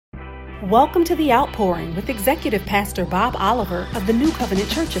Welcome to the Outpouring with Executive Pastor Bob Oliver of the New Covenant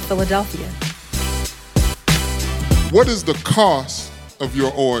Church of Philadelphia. What is the cost of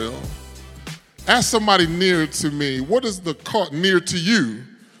your oil? Ask somebody near to me, what is the cost, near to you,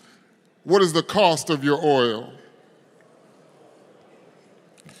 what is the cost of your oil?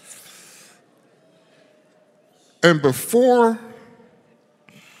 And before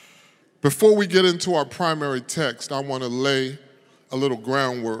we get into our primary text, I want to lay a little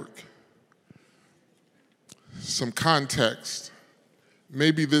groundwork, some context.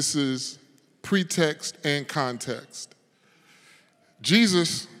 Maybe this is pretext and context.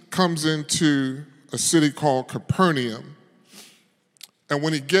 Jesus comes into a city called Capernaum, and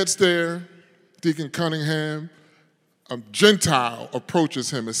when he gets there, Deacon Cunningham, a Gentile approaches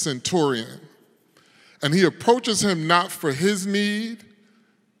him, a centurion, and he approaches him not for his need,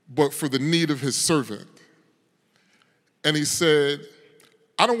 but for the need of his servant. And he said,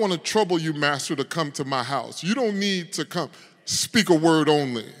 I don't want to trouble you, master, to come to my house. You don't need to come. Speak a word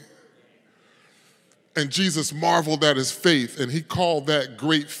only. And Jesus marveled at his faith, and he called that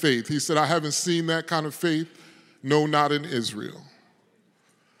great faith. He said, I haven't seen that kind of faith, no, not in Israel.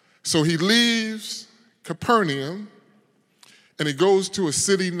 So he leaves Capernaum, and he goes to a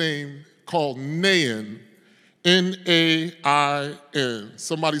city called Nain, N-A-I-N.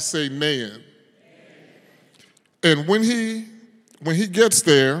 Somebody say Nain. And when he gets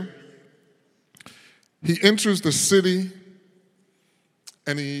there, he enters the city,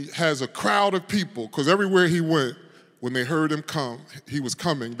 and he has a crowd of people, because everywhere he went, when they heard him come, he was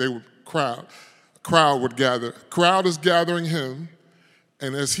coming, a crowd would gather. Crowd is gathering him,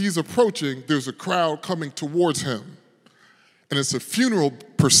 and as he's approaching, there's a crowd coming towards him. And it's a funeral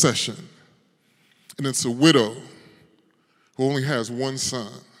procession, and it's a widow who only has one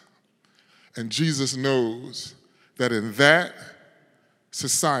son. And Jesus knows that in that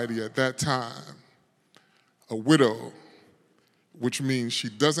society at that time, a widow, which means she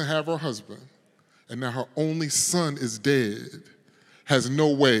doesn't have her husband, and now her only son is dead, has no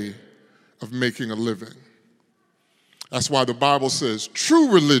way of making a living. That's why the Bible says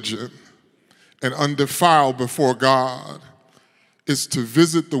true religion and undefiled before God is to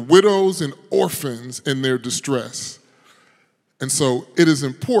visit the widows and orphans in their distress. And so it is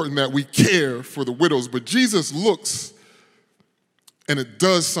important that we care for the widows, but Jesus looks and it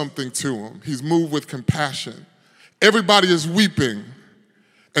does something to him. He's moved with compassion. Everybody is weeping,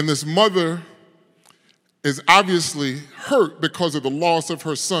 and this mother is obviously hurt because of the loss of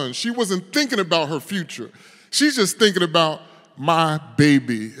her son. She wasn't thinking about her future. She's just thinking about, my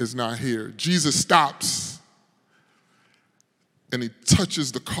baby is not here. Jesus stops, and he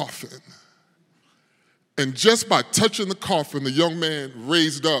touches the coffin. And just by touching the coffin, the young man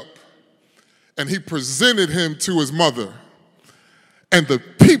raised up, and he presented him to his mother. And the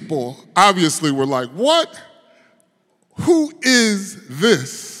people obviously were like, what? Who is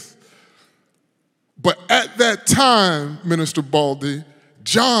this? But at that time, Minister Baldy,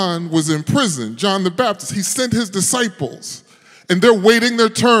 John was in prison, John the Baptist. He sent his disciples, and they're waiting their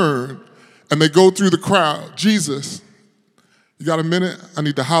turn, and they go through the crowd. Jesus, you got a minute? I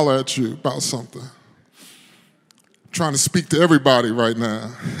need to holler at you about something. I'm trying to speak to everybody right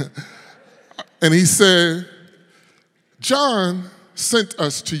now. And he said, John sent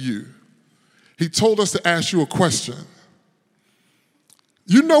us to you. He told us to ask you a question.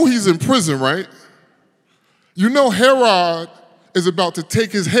 You know he's in prison, right? You know Herod is about to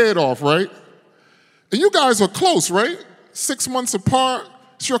take his head off, right? And you guys are close, right? 6 months apart.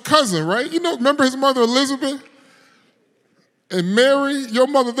 It's your cousin, right? You know, remember his mother Elizabeth? And Mary, your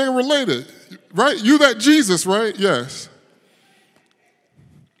mother, they're related, right? You that Jesus, right? Yes.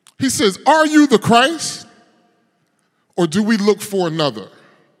 He says, are you the Christ? Or do we look for another?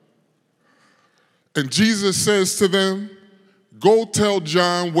 And Jesus says to them, go tell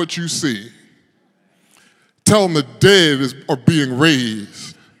John what you see. Tell him the dead are being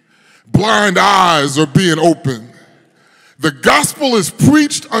raised. Blind eyes are being opened. The gospel is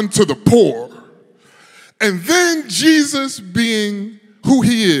preached unto the poor. And then Jesus, being who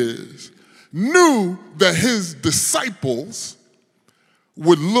he is, knew that his disciples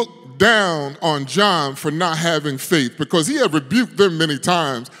would look down on John for not having faith, because he had rebuked them many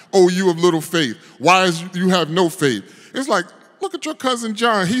times. Oh, you of little faith. Why is you have no faith? It's like, look at your cousin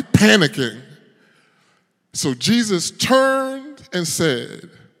John. He's panicking. So Jesus turned and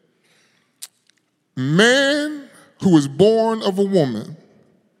said, man who is born of a woman,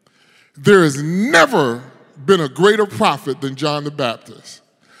 there has never been a greater prophet than John the Baptist.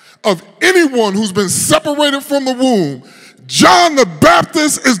 Of anyone who's been separated from the womb, John the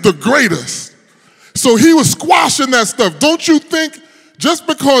Baptist is the greatest. So he was squashing that stuff. Don't you think Just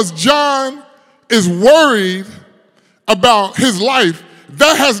because John is worried about his life,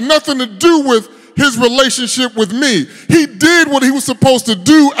 that has nothing to do with his relationship with me. He did what he was supposed to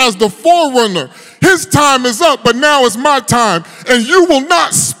do as the forerunner. His time is up, but now it's my time. And you will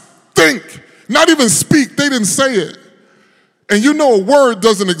not think, not even speak. They didn't say it. And you know a word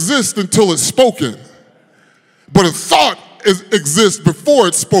doesn't exist until it's spoken. But a thought exists before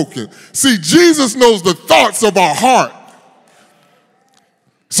it's spoken. See, Jesus knows the thoughts of our heart.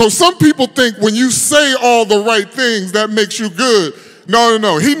 So some people think when you say all the right things, that makes you good.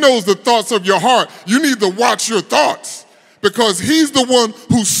 No. He knows the thoughts of your heart. You need to watch your thoughts because he's the one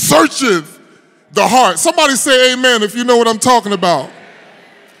who searcheth the heart. Somebody say amen if you know what I'm talking about.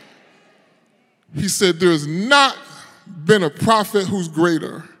 He said there's not been a prophet who's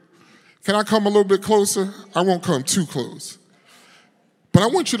greater. Can I come a little bit closer? I won't come too close. But I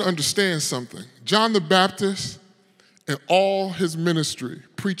want you to understand something. John the Baptist, in all his ministry,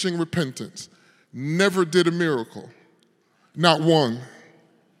 preaching repentance, never did a miracle. Not one.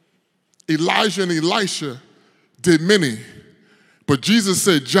 Elijah and Elisha did many. But Jesus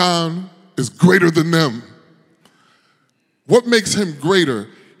said John is greater than them. What makes him greater?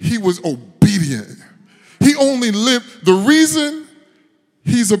 He was obedient. He only lived. The reason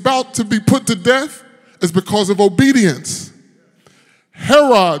he's about to be put to death is because of obedience.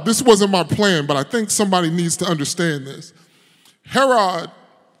 Herod, this wasn't my plan, but I think somebody needs to understand this. Herod,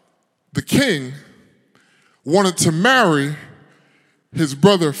 the king, wanted to marry his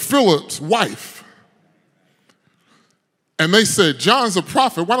brother Philip's wife. And they said, John's a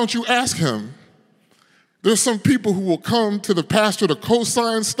prophet, why don't you ask him? There's some people who will come to the pastor to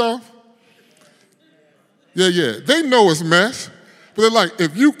co-sign stuff. Yeah, they know it's mess. But they're like,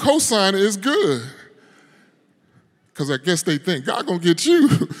 if you co-sign it, it's good. Because I guess they think, God gonna get you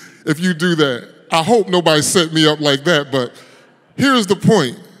if you do that. I hope nobody set me up like that, but here's the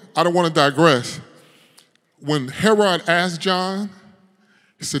point. I don't want to digress. When Herod asked John,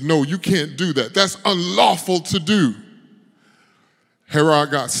 he said, no, you can't do that. That's unlawful to do.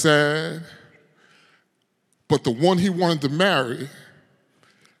 Herod got sad, but the one he wanted to marry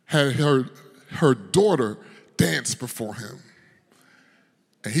had her daughter dance before him.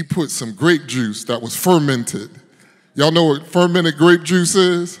 And he put some grape juice that was fermented. Y'all know what fermented grape juice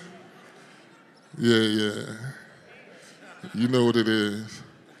is? Yeah. You know what it is.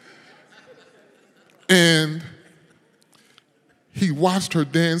 And he watched her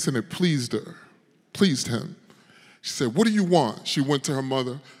dance and it pleased him. She said, what do you want? She went to her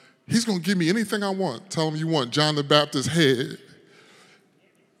mother. He's going to give me anything I want. Tell him you want John the Baptist's head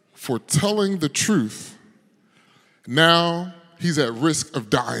for telling the truth. Now he's at risk of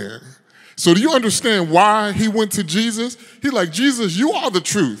dying. So do you understand why he went to Jesus? He's like, Jesus, you are the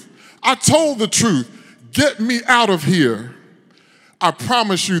truth. I told the truth. Get me out of here. I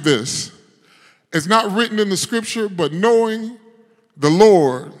promise you this. It's not written in the scripture, but knowing the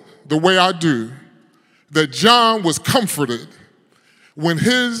Lord the way I do, that John was comforted when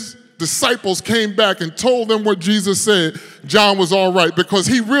his disciples came back and told them what Jesus said. John was all right because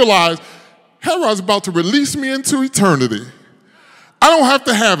he realized Herod's about to release me into eternity. I don't have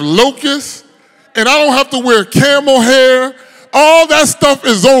to have locusts and I don't have to wear camel hair. All that stuff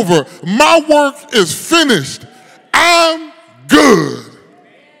is over. My work is finished. I'm good.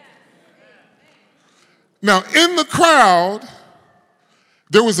 Now, in the crowd,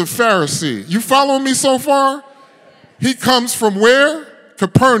 there was a Pharisee. You following me so far? He comes from where?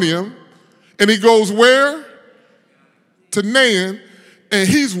 Capernaum. And he goes where? To Nain. And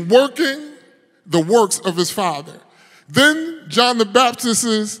he's working the works of his father. Then John the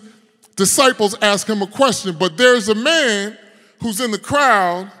Baptist's disciples ask him a question. But there's a man who's in the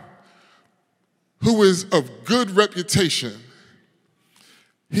crowd who is of good reputation.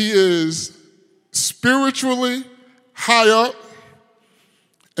 He is spiritually high up,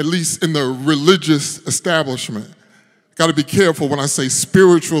 at least in the religious establishment. Got to be careful when I say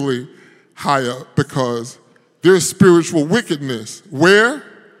spiritually high up because there's spiritual wickedness. Where?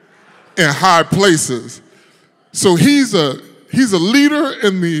 In high places. So he's a leader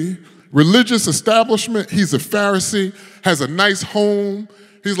in the religious establishment. He's a Pharisee, has a nice home.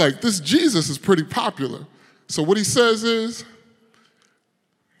 He's like, this Jesus is pretty popular. So what he says is,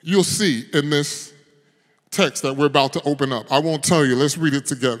 you'll see in this text that we're about to open up. I won't tell you. Let's read it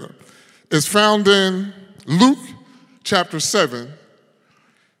together. It's found in Luke chapter 7,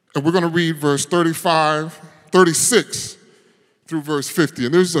 and we're going to read verse 36 through verse 50.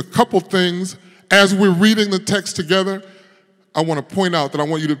 And there's a couple things as we're reading the text together I want to point out that I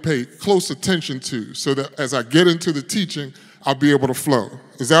want you to pay close attention to so that as I get into the teaching, I'll be able to flow.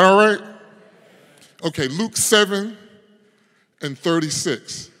 Is that all right? Okay, Luke 7, and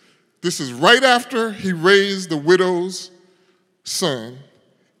 36. This is right after he raised the widow's son.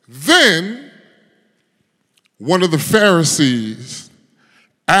 Then one of the Pharisees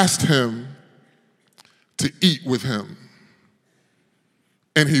asked him to eat with him.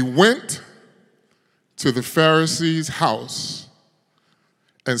 And he went to the Pharisee's house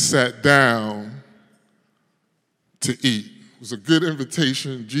and sat down to eat. It was a good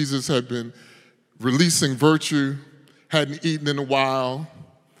invitation. Jesus had been releasing virtue, hadn't eaten in a while.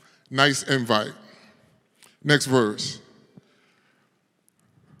 Nice invite. Next verse.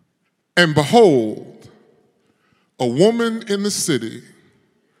 And behold, a woman in the city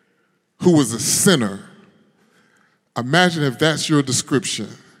who was a sinner. Imagine if that's your description.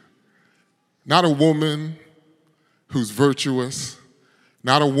 Not a woman who's virtuous,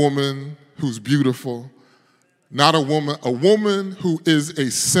 not a woman who's beautiful, not a woman who is a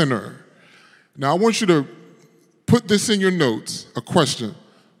sinner. Now I want you to put this in your notes, a question.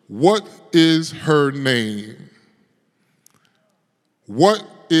 What is her name? What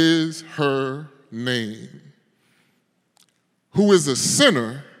is her name? Who is a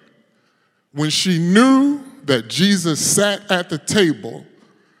sinner when she knew that Jesus sat at the table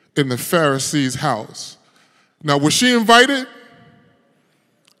in the Pharisee's house. Now, was she invited?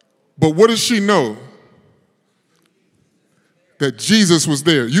 But what does she know? That Jesus was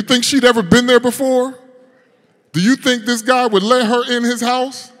there. You think she'd ever been there before? Do you think this guy would let her in his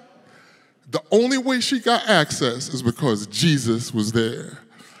house? The only way she got access is because Jesus was there.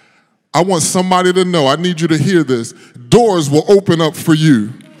 I want somebody to know, I need you to hear this, doors will open up for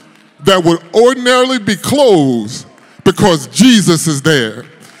you that would ordinarily be closed because Jesus is there.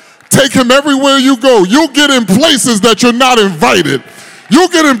 Take him everywhere you go. You'll get in places that you're not invited. You'll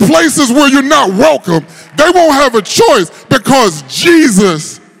get in places where you're not welcome. They won't have a choice because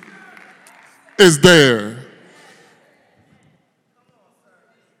Jesus is there.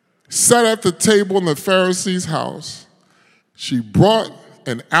 Sat at the table in the Pharisee's house. She brought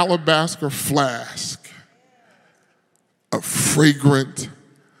an alabaster flask of fragrant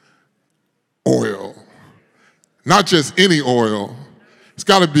oil. Not just any oil. It's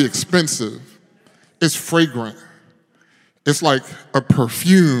got to be expensive. It's fragrant. It's like a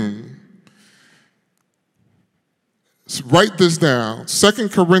perfume. So write this down. 2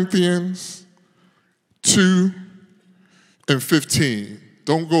 Corinthians 2 and 15.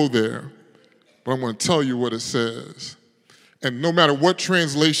 Don't go there, but I'm going to tell you what it says. And no matter what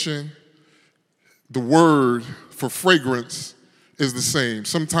translation, the word for fragrance is the same.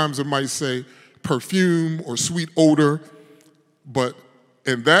 Sometimes it might say perfume or sweet odor, but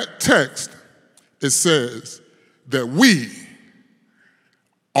in that text, it says that we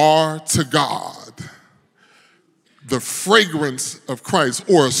are to God the fragrance of Christ,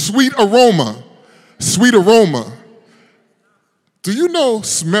 or a sweet aroma. Sweet aroma. Do you know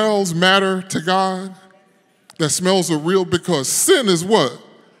smells matter to God? That smells are real because sin is what?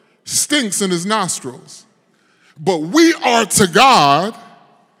 Stinks in his nostrils. But we are to God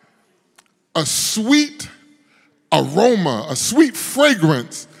a sweet aroma, a sweet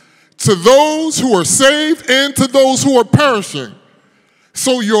fragrance to those who are saved and to those who are perishing.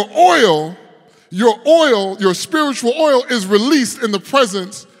 So your spiritual oil is released in the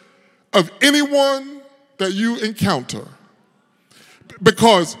presence of anyone that you encounter.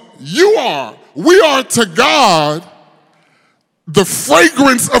 Because we are to God the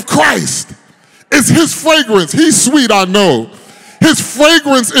fragrance of Christ. It's his fragrance. He's sweet, I know. His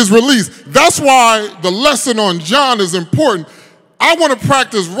fragrance is released. That's why the lesson on John is important. I want to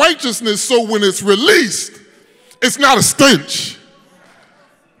practice righteousness so when it's released, it's not a stench.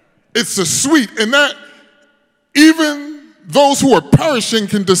 It's a sweet. And that even those who are perishing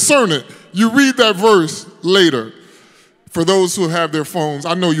can discern it. You read that verse later. For those who have their phones,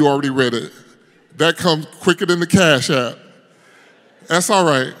 I know you already read it. That comes quicker than the Cash App. That's all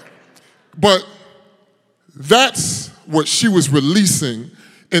right. But that's what she was releasing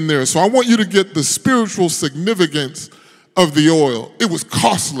in there. So I want you to get the spiritual significance of the oil. It was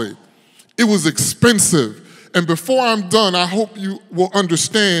costly. It was expensive. And before I'm done, I hope you will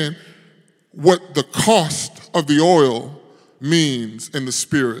understand what the cost of the oil means in the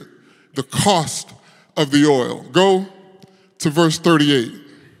spirit. The cost of the oil. Go to verse 38.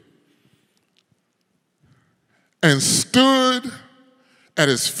 And stood at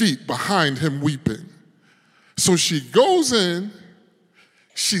his feet behind him weeping. So she goes in,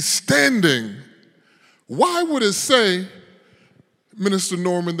 she's standing. Why would it say, Minister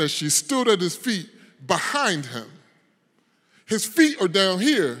Norman, that she stood at his feet behind him? His feet are down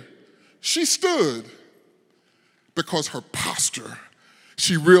here. She stood because her posture,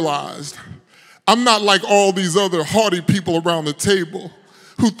 she realized, I'm not like all these other haughty people around the table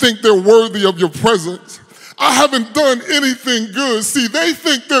who think they're worthy of your presence. I haven't done anything good. See, they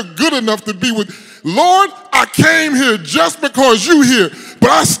think they're good enough to be with. Lord, I came here just because you here.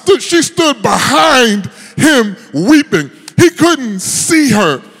 But she stood behind him weeping. He couldn't see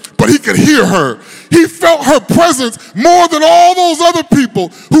her, but he could hear her. He felt her presence more than all those other people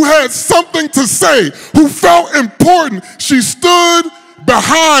who had something to say, who felt important. She stood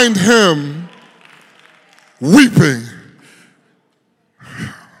behind him weeping.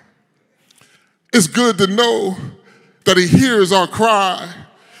 It's good to know that he hears our cry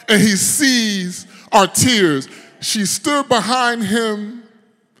and he sees our tears. She stood behind him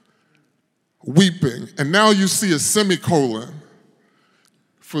weeping. And now you see a semicolon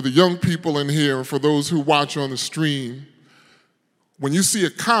for the young people in here and for those who watch on the stream. When you see a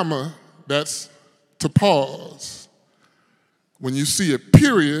comma, that's to pause. When you see a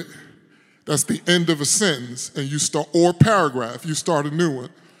period, that's the end of a sentence, and you start, or paragraph, you start a new one.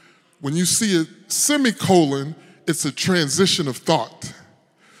 When you see a semicolon, it's a transition of thought.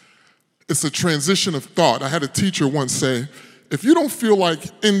 It's a transition of thought. I had a teacher once say, if you don't feel like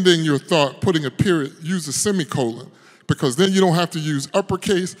ending your thought, putting a period, use a semicolon, because then you don't have to use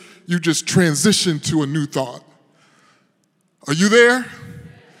uppercase, you just transition to a new thought. Are you there?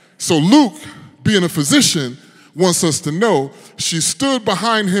 So Luke, being a physician, wants us to know she stood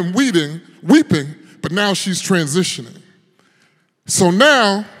behind him weeping, but now she's transitioning. So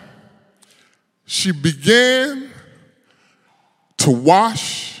now, she began to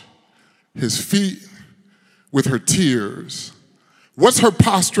wash his feet with her tears. What's her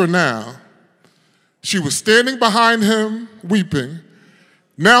posture now? She was standing behind him weeping.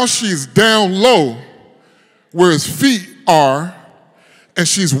 Now she's down low where his feet are, and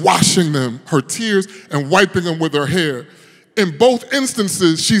she's washing them, her tears, and wiping them with her hair. In both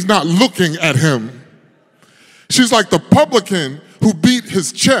instances, she's not looking at him. She's like the publican who beat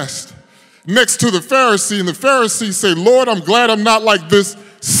his chest next to the Pharisee, and the Pharisee say, Lord, I'm glad I'm not like this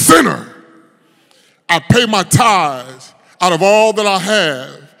sinner. I pay my tithes out of all that I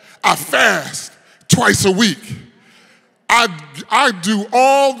have. I fast twice a week. I do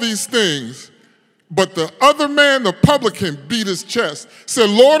all these things. But the other man, the publican, beat his chest, said,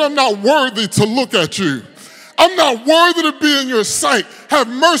 Lord, I'm not worthy to look at you. I'm not worthy to be in your sight. Have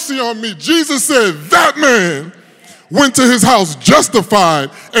mercy on me. Jesus said, that man went to his house justified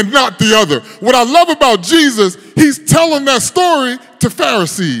and not the other. What I love about Jesus, he's telling that story to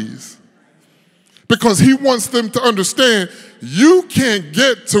Pharisees because he wants them to understand you can't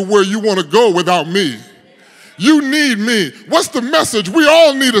get to where you want to go without me. You need me. What's the message? We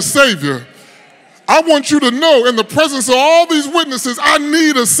all need a Savior. I want you to know in the presence of all these witnesses, I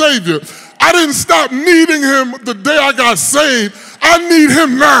need a Savior. I didn't stop needing him the day I got saved. I need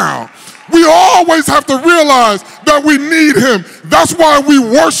him now. We always have to realize that we need him. That's why we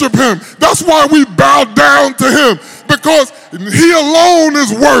worship him. That's why we bow down to him, because he alone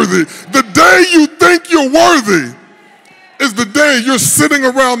is worthy. The day you think you're worthy is the day you're sitting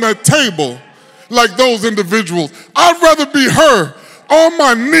around that table like those individuals. I'd rather be her on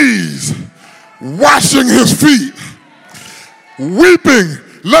my knees, washing his feet, weeping,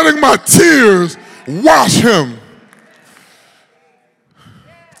 letting my tears wash him.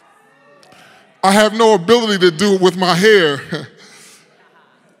 I have no ability to do it with my hair,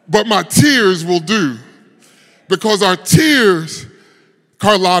 but my tears will do. Because our tears,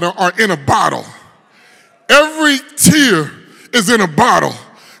 Carlotta, are in a bottle. Every tear is in a bottle.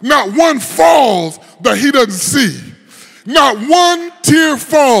 Not one falls that he doesn't see. Not one tear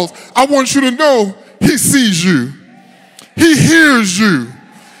falls. I want you to know he sees you. He hears you.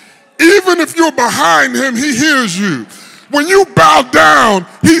 Even if you're behind him, he hears you. When you bow down,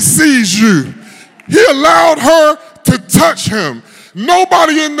 he sees you. He allowed her to touch him.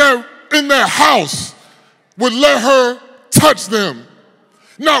 Nobody in that house would let her touch them.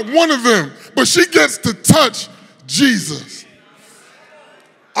 Not one of them. But she gets to touch Jesus.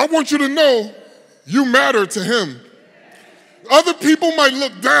 I want you to know you matter to him. Other people might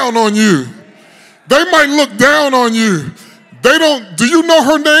look down on you. They might look down on you. Do you know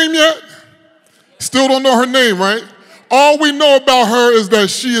her name yet? Still don't know her name, right? All we know about her is that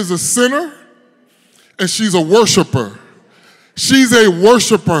she is a sinner and she's a worshiper. She's a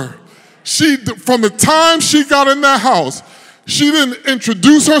worshiper. From the time she got in that house, she didn't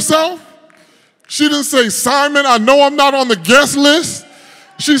introduce herself. She didn't say, Simon, I know I'm not on the guest list.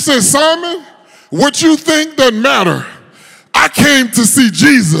 She said, Simon, what you think doesn't matter. I came to see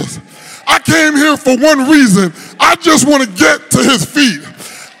Jesus. I came here for one reason. I just want to get to his feet.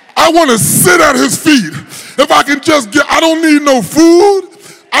 I want to sit at his feet. If I can just I don't need no food.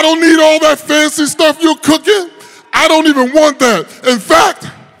 I don't need all that fancy stuff you're cooking. I don't even want that. In fact,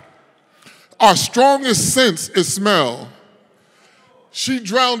 our strongest sense is smell. She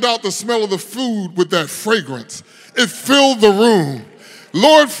drowned out the smell of the food with that fragrance. It filled the room.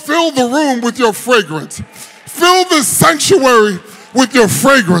 Lord, fill the room with your fragrance. Fill the sanctuary with your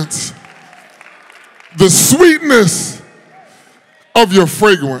fragrance. The sweetness of your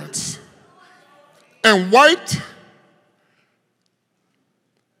fragrance. And wiped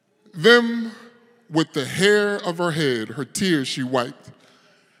them with the hair of her head. Her tears she wiped.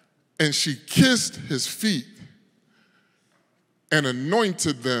 And she kissed his feet and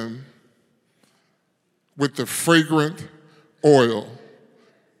anointed them with the fragrant oil.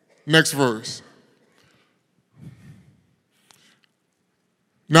 Next verse.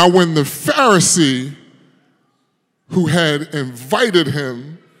 Now when the Pharisee who had invited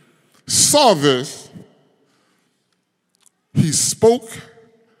him saw this, he spoke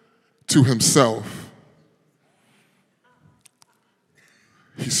to himself.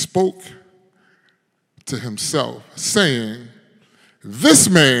 He spoke to himself, saying, this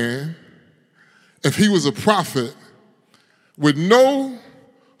man, if he was a prophet, would know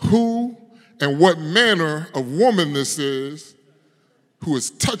who and what manner of woman this is who is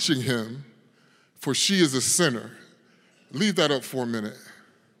touching him, for she is a sinner. Leave that up for a minute.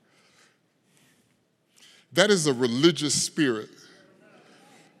 That is a religious spirit.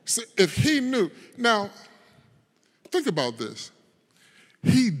 So if he knew, now, think about this.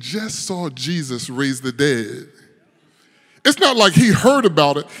 He just saw Jesus raise the dead. It's not like he heard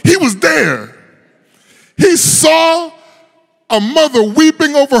about it. He was there. He saw a mother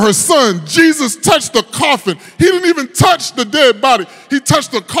weeping over her son. Jesus touched the coffin. He didn't even touch the dead body. He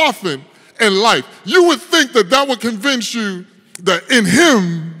touched the coffin and life. You would think that that would convince you that in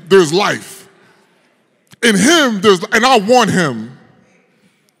him there's life. In him there's, and I want him.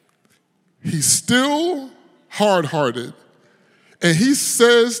 He's still hard-hearted. And he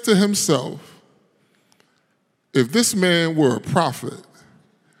says to himself, if this man were a prophet,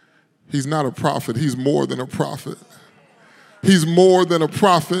 he's not a prophet, he's more than a prophet. He's more than a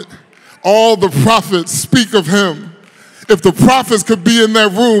prophet. All the prophets speak of him. If the prophets could be in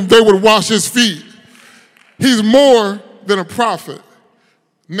that room, they would wash his feet. He's more than a prophet.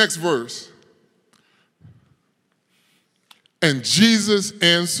 Next verse. And Jesus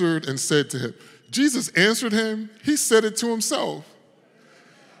answered and said to him. Jesus answered him, he said it to himself.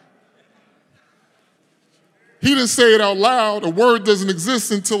 He didn't say it out loud. A word doesn't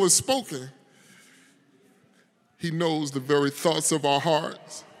exist until it's spoken. He knows the very thoughts of our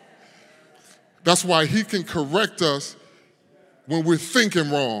hearts. That's why he can correct us when we're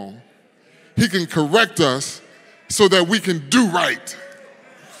thinking wrong. He can correct us so that we can do right.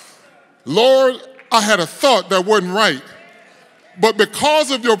 Lord, I had a thought that wasn't right, but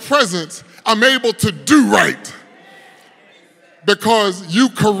because of your presence, I'm able to do right because you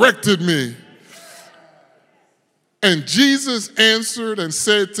corrected me. And Jesus answered and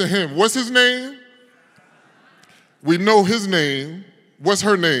said to him, what's his name? We know his name. What's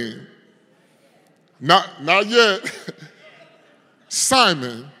her name? Not yet.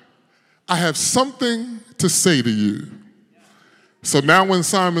 Simon, I have something to say to you. So now when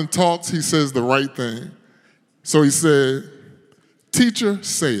Simon talks, he says the right thing. So he said, teacher,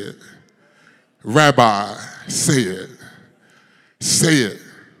 say it. Rabbi, say it. Say it.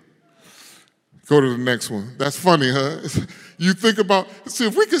 Go to the next one. That's funny, huh? You think about, see,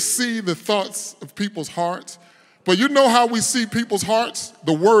 if we could see the thoughts of people's hearts, but you know how we see people's hearts?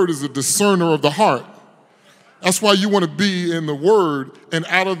 The word is a discerner of the heart. That's why you want to be in the word, and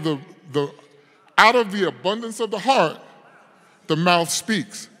out of the abundance of the heart, the mouth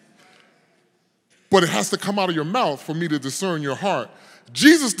speaks. But it has to come out of your mouth for me to discern your heart.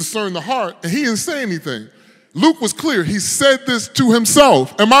 Jesus discerned the heart, and he didn't say anything. Luke was clear. He said this to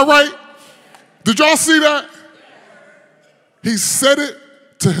himself. Am I right? Did y'all see that? He said it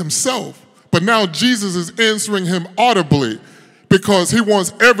to himself. But now Jesus is answering him audibly because he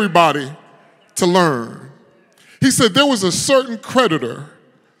wants everybody to learn. He said there was a certain creditor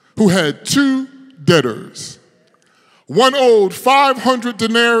who had two debtors. One owed 500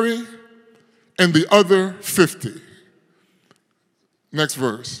 denarii and the other 50. Next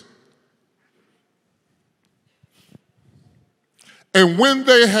verse. And when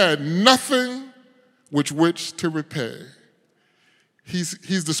they had nothing with which to repay,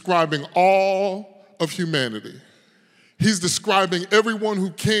 he's describing all of humanity. He's describing everyone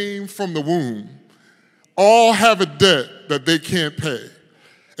who came from the womb. All have a debt that they can't pay.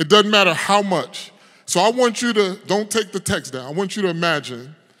 It doesn't matter how much. So I want you to, don't take the text down. I want you to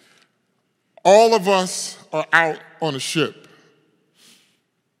imagine all of us are out on a ship.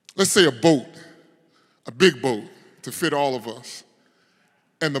 let's say a boat, a big boat to fit all of us,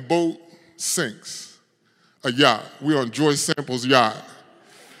 and the boat sinks, a yacht. We're on Joyce Sample's yacht.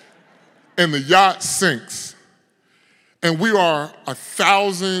 And the yacht sinks, and we are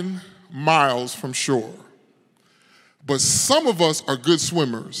 1,000 miles from shore. But some of us are good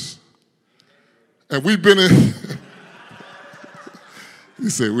swimmers. And we've been in, you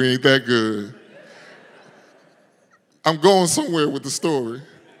say, we ain't that good. I'm going somewhere with the story.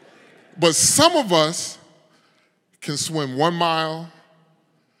 But some of us can swim 1 mile,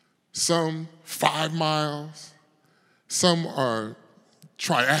 some 5 miles, some are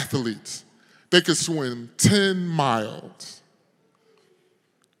triathletes. They can swim 10 miles.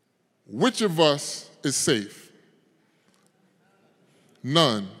 Which of us is safe?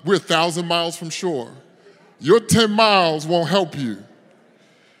 None. We're 1,000 miles from shore. Your 10 miles won't help you.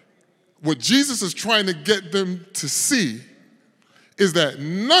 What Jesus is trying to get them to see is that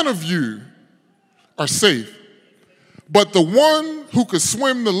none of you are safe. But the one who could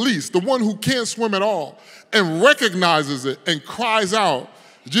swim the least, the one who can't swim at all, and recognizes it and cries out,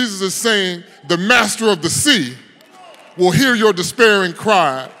 Jesus is saying, the master of the sea will hear your despairing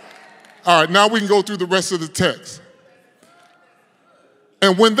cry. All right, now we can go through the rest of the text.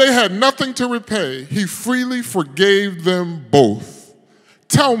 And when they had nothing to repay, he freely forgave them both.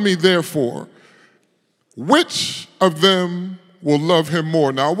 Tell me, therefore, which of them will love him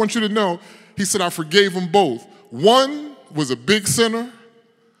more? Now, I want you to know, he said, I forgave them both. One was a big sinner,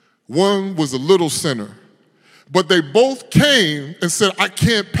 one was a little sinner. But they both came and said, I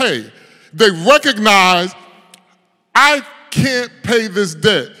can't pay. They recognized, I can't pay this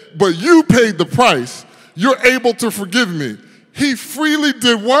debt, but you paid the price. You're able to forgive me. He freely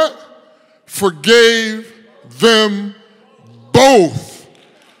did what? Forgave them both.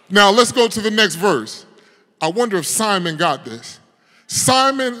 Now let's go to the next verse. I wonder if Simon got this.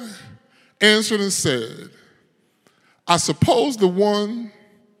 Simon answered and said, I suppose the one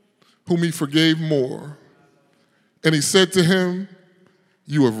whom he forgave more. And he said to him,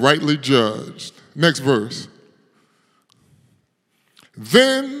 you have rightly judged. Next verse.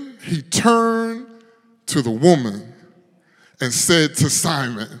 Then he turned to the woman and said to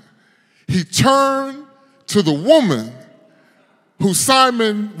Simon, he turned to the woman who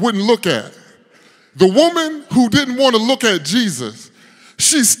Simon wouldn't look at. The woman who didn't want to look at Jesus.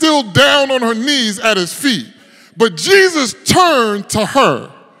 She's still down on her knees at his feet. But Jesus turned to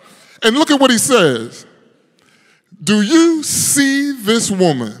her. And look at what he says. Do you see this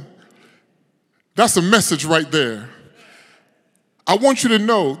woman? That's a message right there. I want you to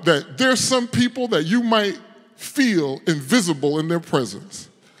know that there's some people that you might feel invisible in their presence.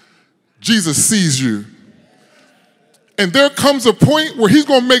 Jesus sees you. And there comes a point where he's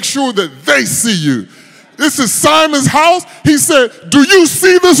going to make sure that they see you. This is Simon's house. He said, do you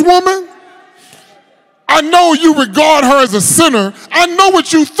see this woman? I know you regard her as a sinner. I know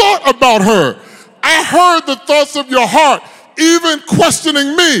what you thought about her. I heard the thoughts of your heart, even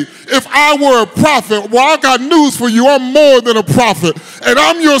questioning me if I were a prophet. Well, I got news for you. I'm more than a prophet, and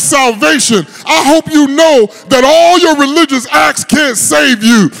I'm your salvation. I hope you know that all your religious acts can't save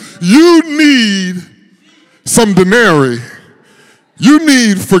you. You need some denarii. You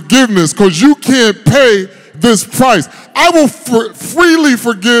need forgiveness because you can't pay this price. I will freely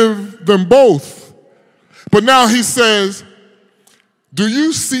forgive them both. But now he says, do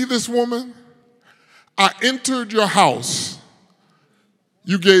you see this woman? I entered your house.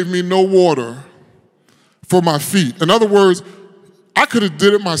 You gave me no water for my feet. In other words, I could have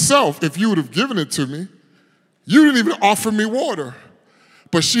did it myself if you would have given it to me. You didn't even offer me water.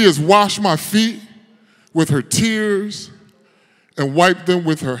 But she has washed my feet with her tears and wiped them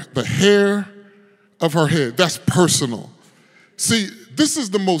with the hair of her head. That's personal. See, this is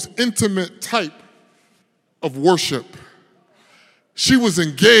the most intimate type of worship. She was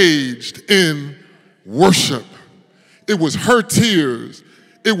engaged in worship. It was her tears.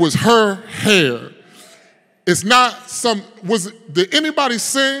 It was her hair. It's not did anybody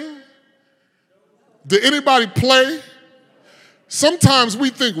sing? Did anybody play? Sometimes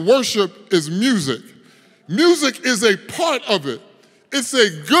we think worship is music. Music is a part of it. It's a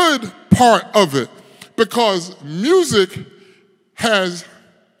good part of it because music has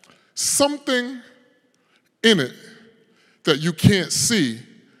something in it that you can't see,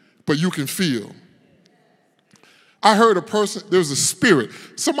 but you can feel. I heard there's a spirit.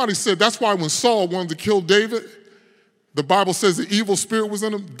 Somebody said that's why when Saul wanted to kill David, the Bible says the evil spirit was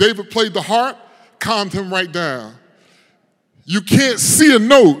in him. David played the harp, calmed him right down. You can't see a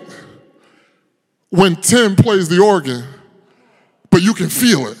note when Tim plays the organ, but you can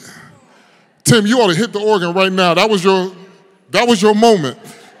feel it. Tim, you ought to hit the organ right now. That was your moment.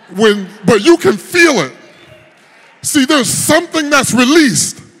 but you can feel it. See, there's something that's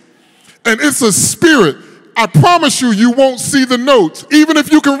released, and it's a spirit. I promise you, you won't see the notes. Even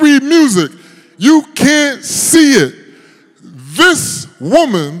if you can read music, you can't see it. This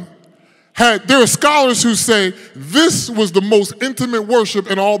woman there are scholars who say this was the most intimate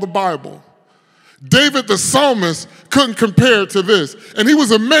worship in all the Bible. David the psalmist couldn't compare to this. And he was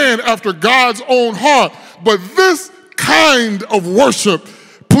a man after God's own heart. But this kind of worship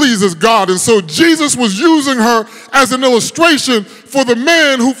pleases God. And so Jesus was using her as an illustration for the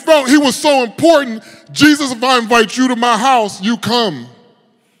man who felt he was so important. Jesus, if I invite you to my house, you come.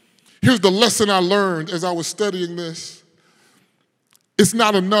 Here's the lesson I learned as I was studying this. It's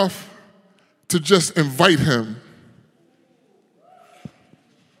not enough to just invite him.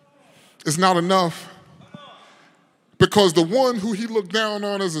 It's not enough. Because the one who he looked down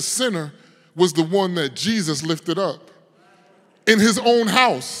on as a sinner was the one that Jesus lifted up in his own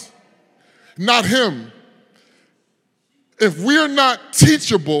house, not him. If we're not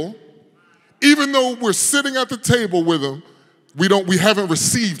teachable, even though we're sitting at the table with him, we haven't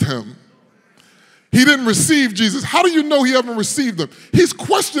received him. He didn't receive Jesus. How do you know he haven't received him? He's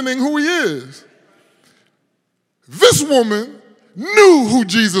questioning who he is. This woman knew who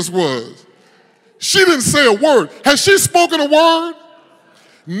Jesus was. She didn't say a word. Has she spoken a word?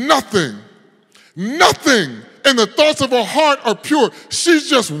 Nothing. Nothing. And the thoughts of her heart are pure. She's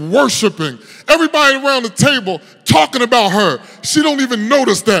just worshiping. Everybody around the table talking about her. She don't even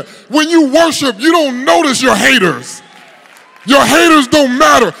notice that. When you worship, you don't notice your haters. Your haters don't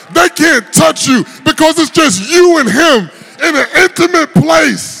matter. They can't touch you because it's just you and him in an intimate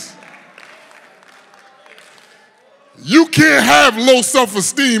place. You can't have low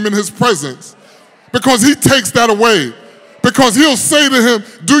self-esteem in his presence because he takes that away. Because he'll say to him,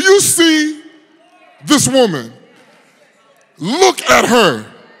 do you see this woman? Look at her.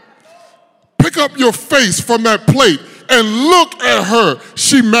 Pick up your face from that plate and look at her.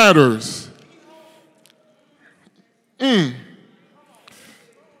 She matters.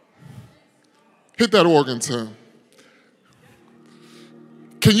 Hit that organ, Tim.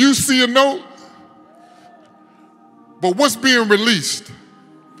 Can you see a note? But what's being released?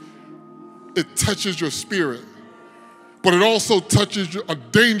 It touches your spirit, but it also touches a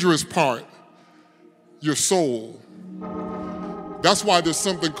dangerous part, your soul. That's why there's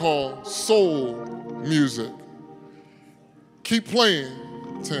something called soul music. Keep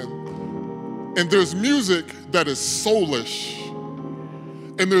playing, Tim. And there's music that is soulish.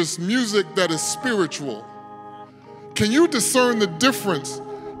 And there's music that is spiritual. Can you discern the difference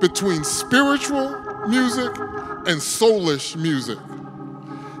between spiritual music and soulish music?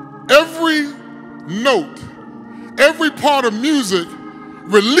 Every note, every part of music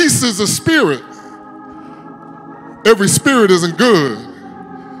releases a spirit. Every spirit isn't good.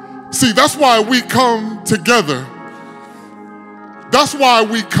 See, that's why we come together. That's why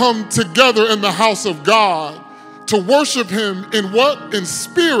we come together in the house of God to worship him in what? In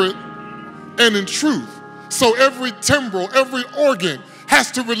spirit and in truth. So every timbrel, every organ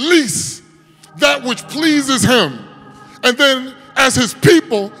has to release that which pleases him. And then as his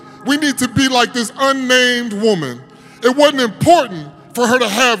people, we need to be like this unnamed woman. It wasn't important for her to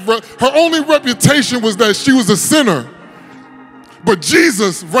have, her only reputation was that she was a sinner. But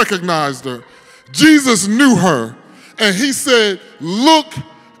Jesus recognized her. Jesus knew her. And he said, look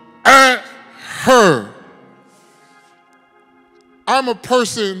at her. I'm a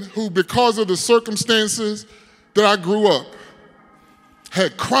person who, because of the circumstances that I grew up,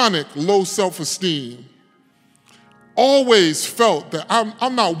 had chronic low self-esteem. Always felt that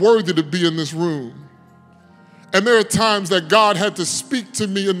I'm not worthy to be in this room. And there are times that God had to speak to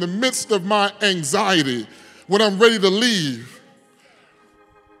me in the midst of my anxiety when I'm ready to leave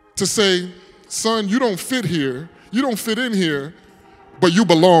to say, son, you don't fit here. You don't fit in here, but you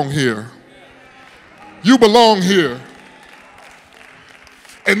belong here. You belong here.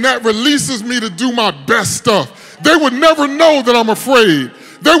 And that releases me to do my best stuff. They would never know that I'm afraid.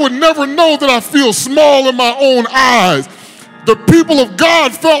 They would never know that I feel small in my own eyes. The people of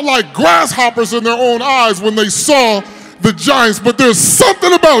God felt like grasshoppers in their own eyes when they saw the giants. But there's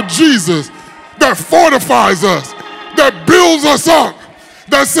something about Jesus that fortifies us, that builds us up,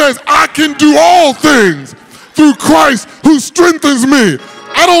 that says, I can do all things through Christ who strengthens me.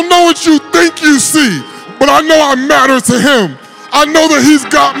 I don't know what you think you see, but I know I matter to him. I know that he's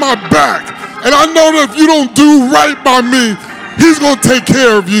got my back. And I know that if you don't do right by me, he's going to take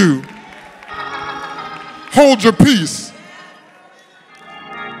care of you. Hold your peace.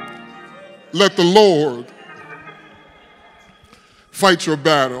 Let the Lord fight your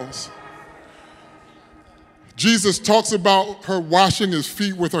battles. Jesus talks about her washing his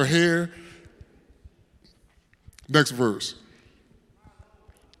feet with her hair. Next verse.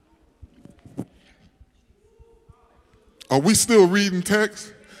 Are we still reading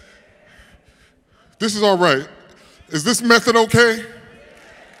text? This is all right. Is this method okay?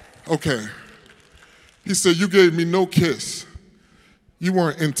 Okay. He said, you gave me no kiss. You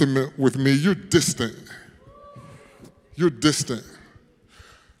weren't intimate with me. You're distant. You're distant.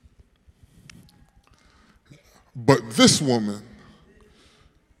 But this woman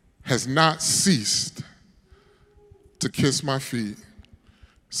has not ceased to kiss my feet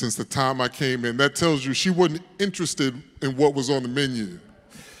since the time I came in. That tells you she wasn't interested in what was on the menu.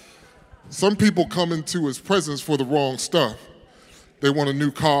 Some people come into his presence for the wrong stuff. They want a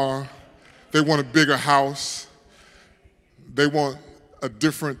new car. They want a bigger house. They want a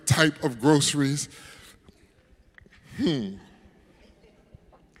different type of groceries.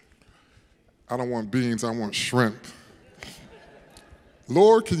 I don't want beans, I want shrimp.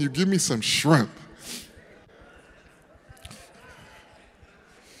 Lord, can you give me some shrimp?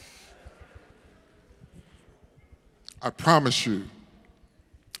 I promise you,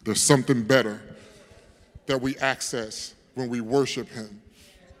 there's something better that we access when we worship him.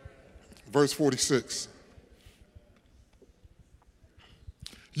 Verse 46.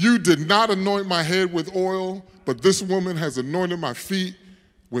 You did not anoint my head with oil, but this woman has anointed my feet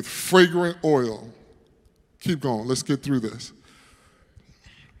with fragrant oil. Keep going, let's get through this.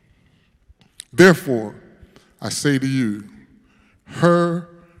 Therefore, I say to you, her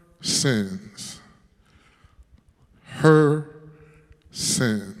sins, her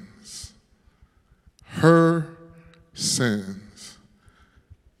sins, her sins.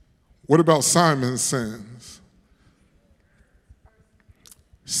 What about Simon's sins?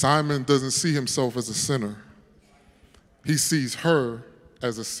 Simon doesn't see himself as a sinner. He sees her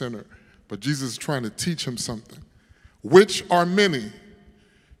as a sinner. But Jesus is trying to teach him something. Which are many.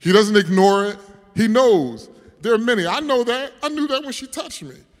 He doesn't ignore it. He knows there are many. I know that. I knew that when she touched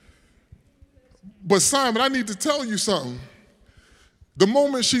me. But Simon, I need to tell you something. The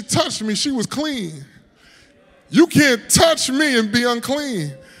moment she touched me, she was clean. You can't touch me and be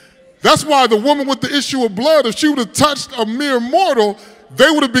unclean. That's why the woman with the issue of blood, if she would have touched a mere mortal, they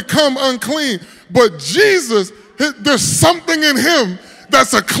would have become unclean. But Jesus, there's something in him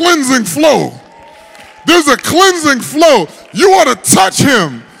that's a cleansing flow. There's a cleansing flow. You ought to touch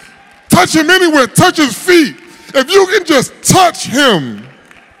him. Touch him anywhere. Touch his feet. If you can just touch him,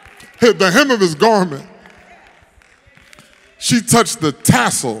 hit the hem of his garment. She touched the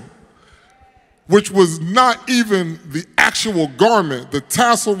tassel, which was not even the actual garment. The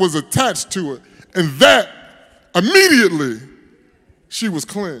tassel was attached to it. And that, immediately, she was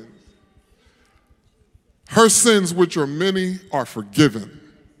cleansed. Her sins, which are many, are forgiven.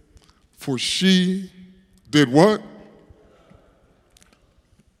 For she did what?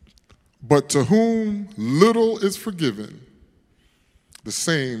 But to whom little is forgiven, the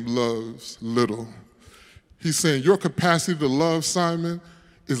same loves little. He's saying your capacity to love, Simon,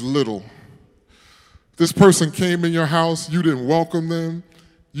 is little. This person came in your house, you didn't welcome them,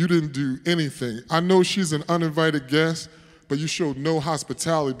 you didn't do anything. I know she's an uninvited guest, but you showed no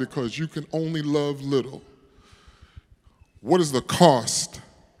hospitality because you can only love little. What is the cost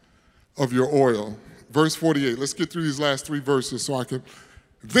of your oil? Verse 48, let's get through these last three verses so I can.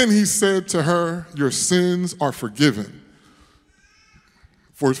 Then he said to her, your sins are forgiven.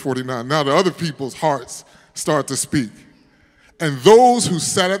 Verse 49, now the other people's hearts start to speak. And those who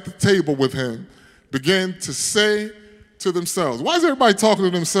sat at the table with him began to say to themselves, why is everybody talking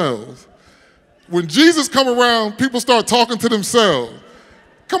to themselves? When Jesus come around, people start talking to themselves.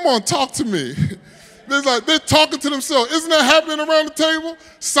 Come on, talk to me. They're talking to themselves. Isn't that happening around the table?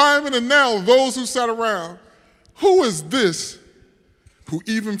 Simon and now those who sat around. Who is this who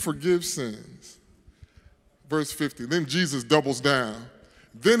even forgives sins? Verse 50, then Jesus doubles down.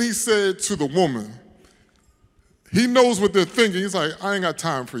 Then he said to the woman, he knows what they're thinking. He's like, I ain't got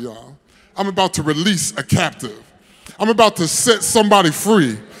time for y'all. I'm about to release a captive. I'm about to set somebody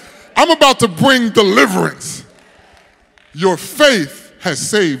free. I'm about to bring deliverance. Your faith has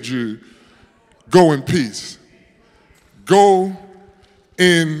saved you. Go in peace. Go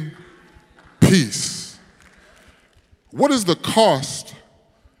in peace. What is the cost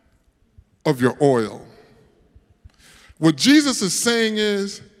of your oil? What Jesus is saying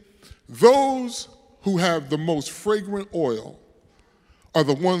is, those who have the most fragrant oil are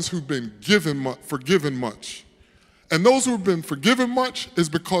the ones who've been forgiven much. And those who have been forgiven much is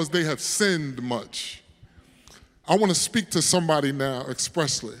because they have sinned much. I want to speak to somebody now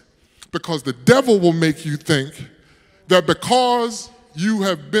expressly, because the devil will make you think that because you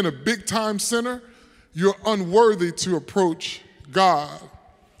have been a big-time sinner, you're unworthy to approach God.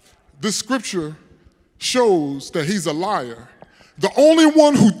 This scripture shows that he's a liar. The only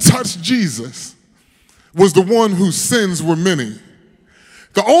one who touched Jesus was the one whose sins were many.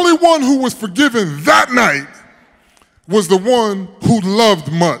 The only one who was forgiven that night was the one who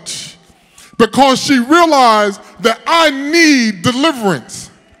loved much, because she realized that I need deliverance.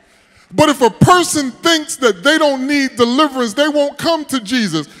 But if a person thinks that they don't need deliverance, they won't come to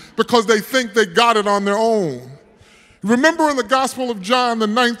Jesus because they think they got it on their own. Remember in the Gospel of John, the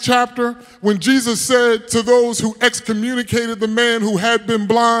 9th chapter, when Jesus said to those who excommunicated the man who had been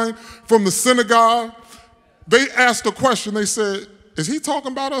blind from the synagogue, they asked a question. They said, is he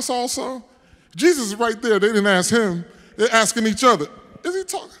talking about us also? Jesus is right there. They didn't ask him. They're asking each other, is he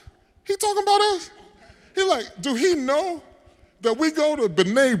talking about us? He's like, do he know that we go to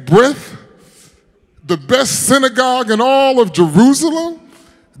B'nai B'rith, the best synagogue in all of Jerusalem?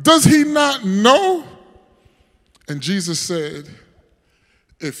 Does he not know? And Jesus said,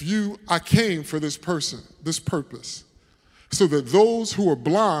 I came for this purpose, so that those who are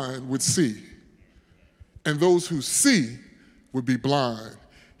blind would see, and those who see would be blind.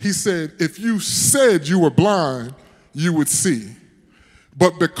 He said, if you said you were blind, you would see.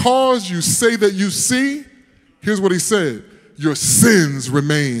 But because you say that you see, here's what he said, your sins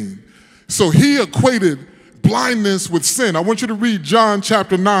remain. So he equated blindness with sin. I want you to read John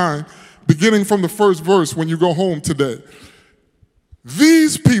chapter 9, beginning from the first verse when you go home today.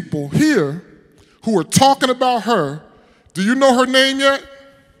 These people here who are talking about her, do you know her name yet?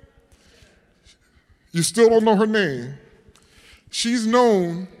 You still don't know her name. She's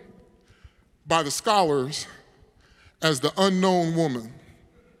known by the scholars as the unknown woman.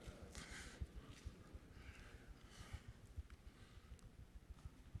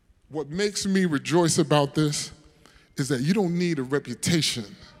 What makes me rejoice about this is that you don't need a reputation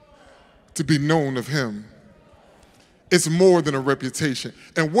to be known of him. It's more than a reputation.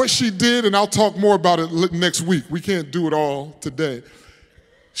 And what she did, and I'll talk more about it next week, we can't do it all today.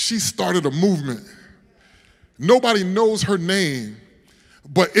 She started a movement. Nobody knows her name,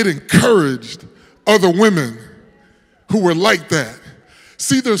 but it encouraged other women who were like that.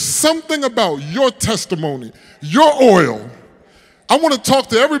 See, there's something about your testimony, your oil. I want to talk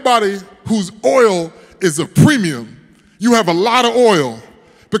to everybody whose oil is a premium. You have a lot of oil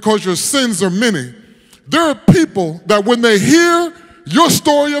because your sins are many. There are people that when they hear your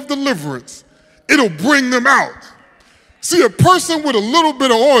story of deliverance, it'll bring them out. See, a person with a little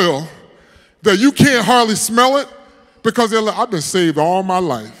bit of oil that you can't hardly smell it because they're like, I've been saved all my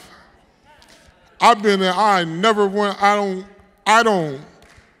life. I've been there, I never went, I don't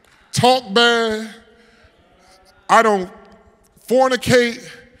talk bad. I don't fornicate.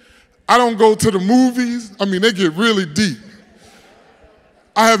 I don't go to the movies. I mean, they get really deep.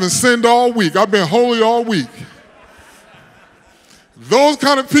 I haven't sinned all week. I've been holy all week. Those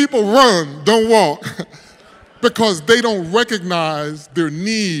kind of people run, don't walk, because they don't recognize their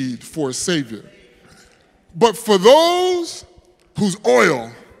need for a Savior. But for those whose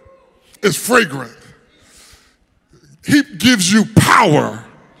oil is fragrant, he gives you power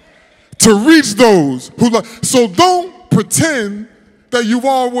to reach those who love. So don't pretend that you've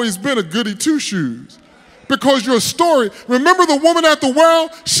always been a goody two-shoes, because your story, remember the woman at the well?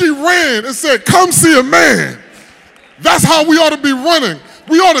 She ran and said, come see a man. That's how we ought to be running.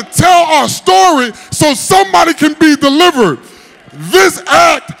 We ought to tell our story so somebody can be delivered. This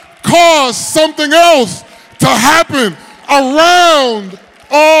act caused something else to happen around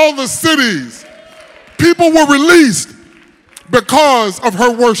all the cities. People were released because of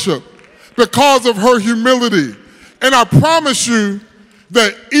her worship, because of her humility. And I promise you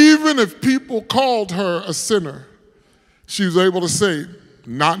that even if people called her a sinner, she was able to say,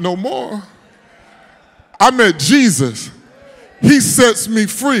 not no more. I met Jesus. He sets me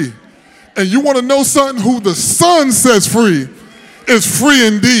free. And you want to know something? Who the Son sets free is free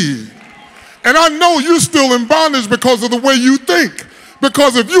indeed. And I know you're still in bondage because of the way you think.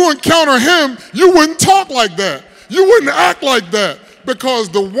 Because if you encounter him, you wouldn't talk like that. You wouldn't act like that. Because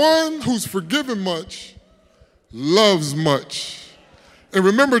the one who's forgiven much loves much. And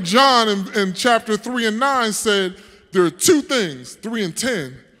remember, John in chapter 3 and 9 said there are two things, 3 and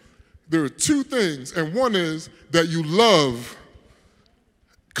 10. There are two things, and one is that you love.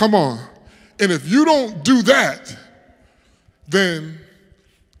 Come on. And if you don't do that, then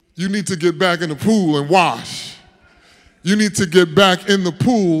you need to get back in the pool and wash. You need to get back in the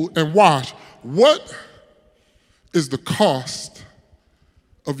pool and wash. What is the cost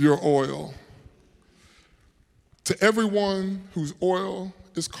of your oil? To everyone whose oil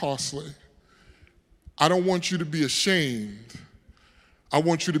is costly, I don't want you to be ashamed. I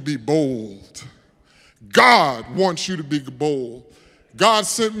want you to be bold. God wants you to be bold. God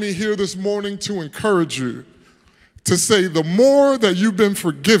sent me here this morning to encourage you, to say the more that you've been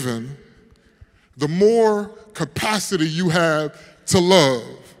forgiven, the more capacity you have to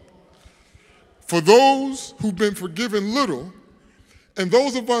love. For those who've been forgiven little, and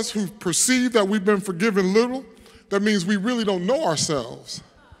those of us who perceive that we've been forgiven little, that means we really don't know ourselves,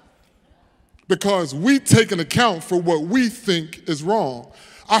 because we take an account for what we think is wrong.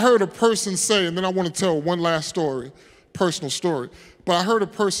 I heard a person say, and then I want to tell one last story, personal story, but I heard a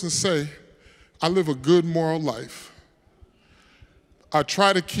person say, I live a good moral life. I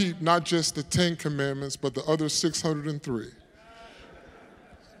try to keep not just the 10 commandments, but the other 603.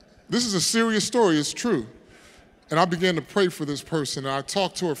 This is a serious story, it's true. And I began to pray for this person, and I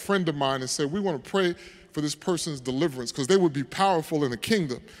talked to a friend of mine and said, we want to pray for this person's deliverance, because they would be powerful in the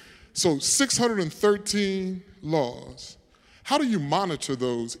kingdom. So 613 laws. How do you monitor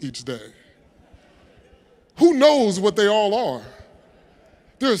those each day? Who knows what they all are?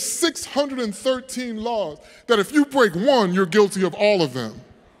 There are 613 laws that if you break one, you're guilty of all of them.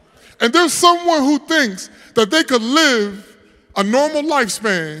 And there's someone who thinks that they could live a normal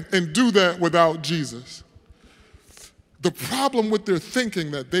lifespan and do that without Jesus. The problem with their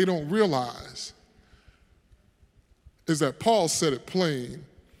thinking that they don't realize is that Paul said it plain.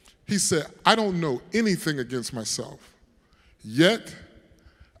 He said, I don't know anything against myself, yet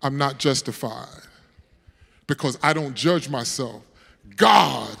I'm not justified because I don't judge myself.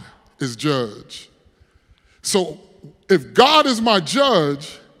 God is judge. So if God is my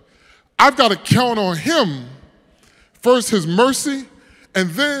judge, I've got to count on him. First, his mercy, and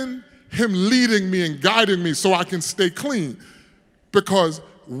then him leading me and guiding me so I can stay clean. Because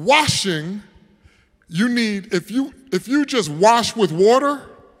washing, you need, if you just wash with water,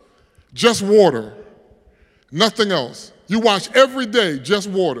 just water, nothing else. You wash every day, just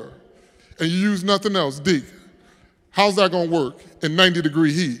water, and you use nothing else. Deke, how's that going to work in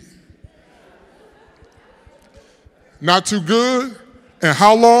 90-degree heat? Not too good. And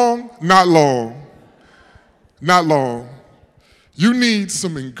how long? Not long. Not long. You need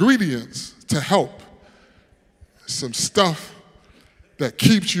some ingredients to help. Some stuff that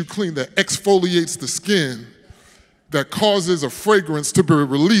keeps you clean, that exfoliates the skin, that causes a fragrance to be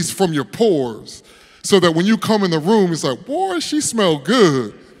released from your pores, so that when you come in the room, it's like, boy, she smelled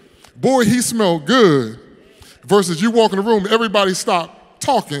good. Boy, he smelled good. Versus you walk in the room, everybody stop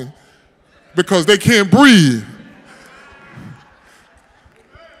talking because they can't breathe.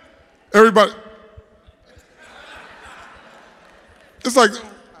 Everybody. It's like,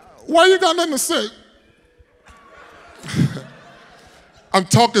 why you got nothing to say? I'm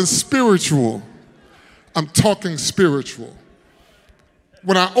talking spiritual. I'm talking spiritual.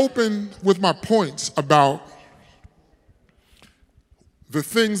 When I open with my points about the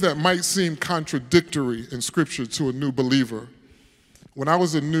things that might seem contradictory in Scripture to a new believer, when I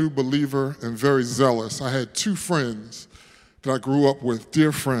was a new believer and very zealous, I had two friends that I grew up with,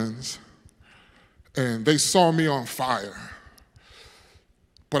 dear friends, and they saw me on fire.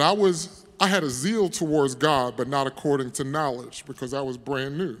 But I had a zeal towards God, but not according to knowledge, because I was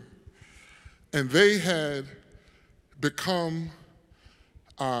brand new. And they had become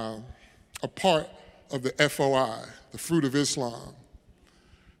a part of the FOI, the Fruit of Islam.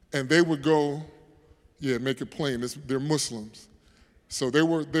 And they would go, make it plain, they're Muslims. So they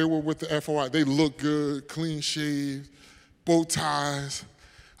were with the FOI. They looked good, clean shaved, bow ties.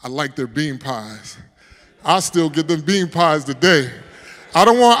 I like their bean pies. I still get them bean pies today. I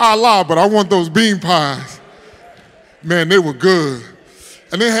don't want Allah, but I want those bean pies. Man, they were good.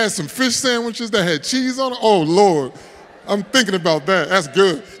 And they had some fish sandwiches that had cheese on it. Oh, Lord, I'm thinking about that. That's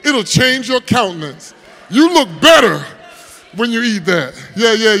good. It'll change your countenance. You look better when you eat that.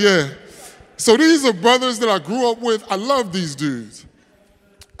 Yeah. So these are brothers that I grew up with. I love these dudes.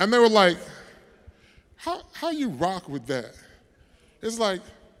 And they were like, how you rock with that? It's like,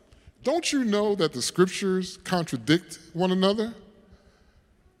 don't you know that the scriptures contradict one another?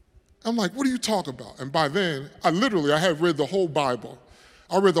 I'm like, what are you talking about? And by then, I had read the whole Bible.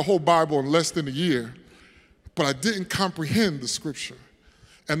 I read the whole Bible in less than a year, but I didn't comprehend the scripture.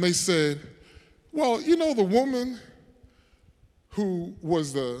 And they said, well, you know the woman who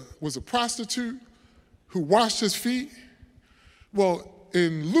was a prostitute who washed his feet? Well,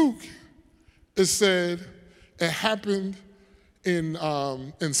 in Luke, it said it happened in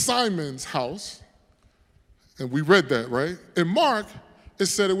Simon's house, and we read that, right? In Mark, it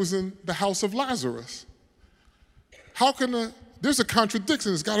said it was in the house of Lazarus. How can there's a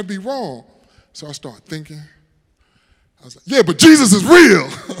contradiction, it's gotta be wrong. So I started thinking, I was like, yeah, but Jesus is real.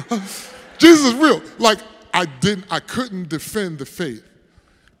 Jesus is real. Like, I couldn't defend the faith.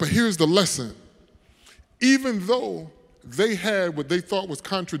 But here's the lesson. even though they had what they thought was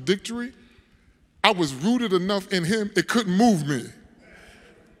contradictory, I was rooted enough in him, it couldn't move me.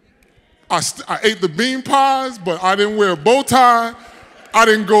 I ate the bean pies, but I didn't wear a bow tie. I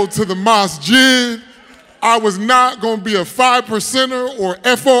didn't go to the masjid. I was not going to be a 5%er or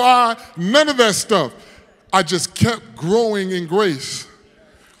FOI, none of that stuff. I just kept growing in grace.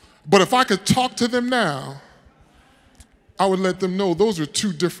 But if I could talk to them now, I would let them know those are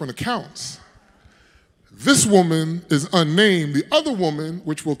two different accounts. This woman is unnamed. The other woman,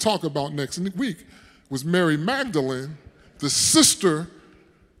 which we'll talk about next week, was Mary Magdalene, the sister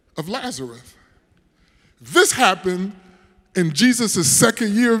of Lazarus. This happened in Jesus'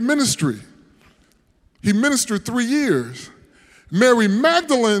 second year of ministry. He ministered 3 years. Mary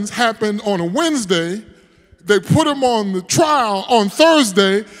Magdalene's happened on a Wednesday. They put him on the trial on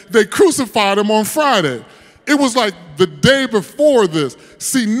Thursday. They crucified him on Friday. It was like the day before this.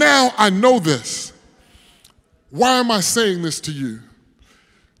 See, now I know this. Why am I saying this to you?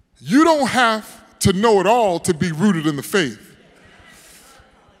 You don't have to know it all to be rooted in the faith.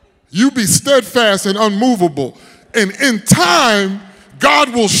 You be steadfast and unmovable. And in time,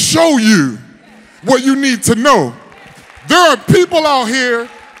 God will show you what you need to know. There are people out here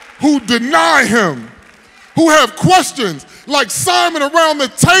who deny him, who have questions like Simon around the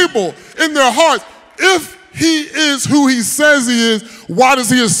table in their hearts. If he is who he says he is, why does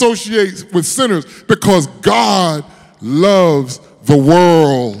he associate with sinners? Because God loves the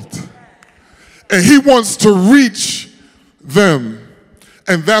world. And he wants to reach them.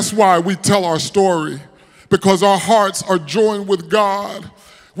 And that's why we tell our story, because our hearts are joined with God.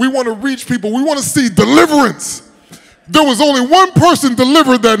 We want to reach people. We want to see deliverance. There was only one person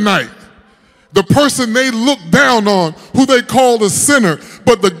delivered that night. The person they looked down on, who they called a sinner.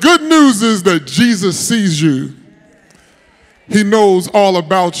 But the good news is that Jesus sees you. He knows all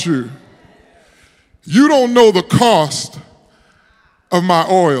about you. You don't know the cost of my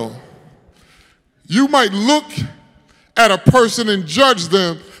oil. You might look at a person and judge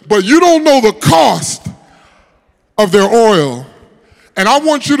them, but you don't know the cost of their oil. And I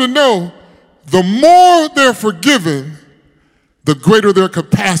want you to know, the more they're forgiven, the greater their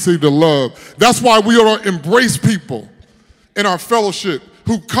capacity to love. That's why we ought to embrace people in our fellowship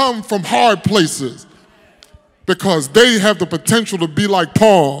who come from hard places, because they have the potential to be like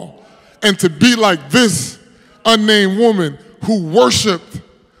Paul and to be like this unnamed woman who worshiped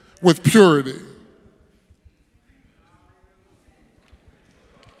with purity.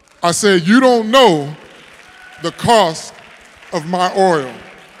 I said, you don't know the cost of my oil.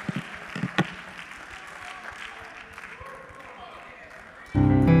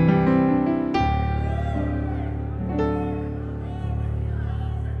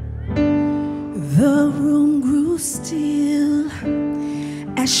 The room grew still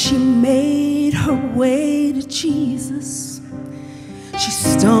as she made her way to Jesus. She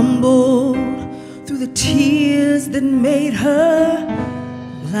stumbled through the tears that made her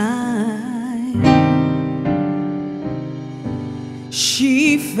blind.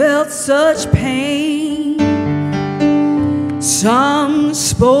 She felt such pain. Some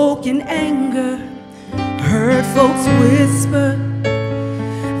spoke in anger, heard folks whisper,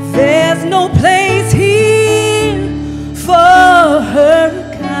 there's no place here for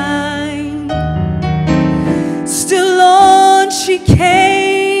her kind. Still on she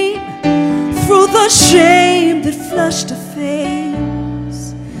came through the shame that flushed her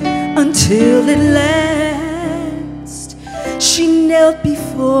face, until at last she knelt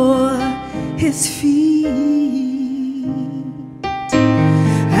before his feet.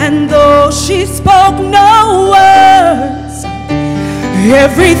 And though she spoke no words,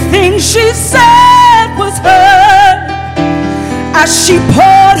 everything she said was heard as she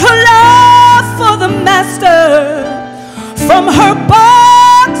poured her love for the master from her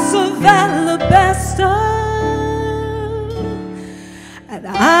box of alabaster. And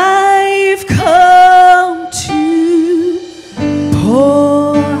I've come to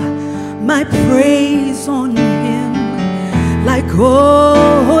pour my praise on him like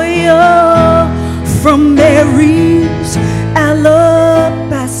oil from Mary's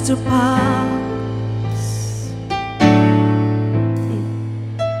alabaster box.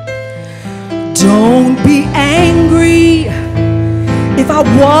 Don't be angry if I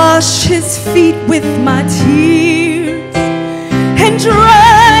wash his feet with my tears and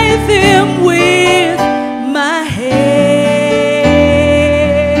dry them with my hair.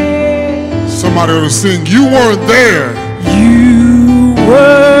 Somebody ought to sing, you weren't there. You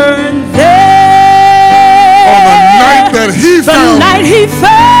weren't there on the night that he found the night he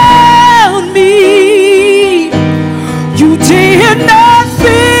found me. You did not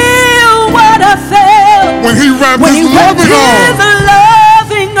feel what I felt wrapped when his he wrapped loving his arms.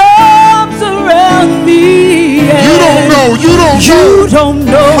 loving arms around me. You don't know. You don't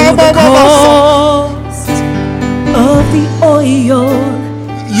know the cost of the oil.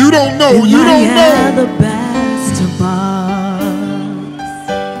 You don't know. You don't know. Alabaster box.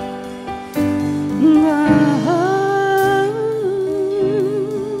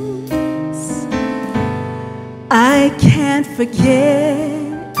 I can't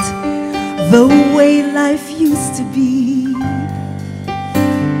forget the way life used to be.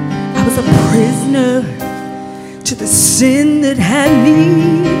 I was a prisoner to the sin that had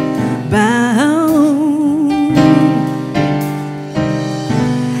me bound.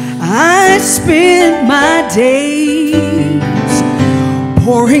 I spent my days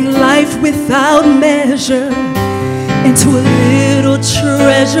pouring life without measure into a little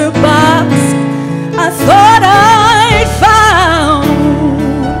treasure box I thought I'd found.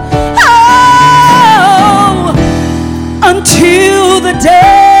 Oh, until the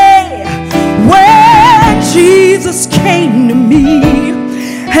day when Jesus came to me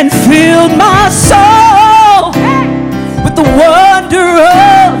and filled my soul with the wonder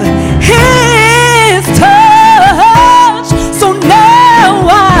of his touch. So now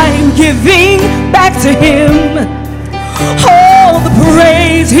I'm giving back to him all the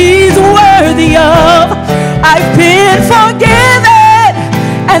praise he's worthy of. I've been forgiven,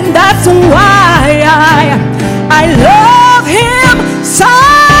 and that's why I love him so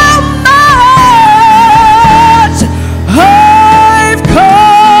much. I've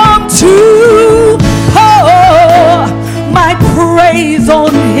come to pour my praise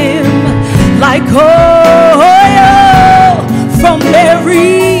on him like oil from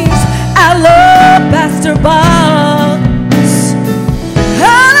Mary's alabaster box.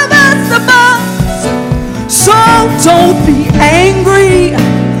 So don't be angry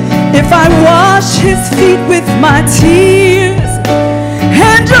if I wash his feet with my tears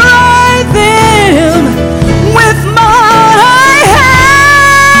and dry them with my hair.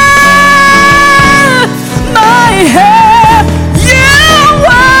 My hair, you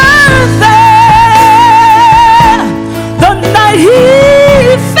were there the night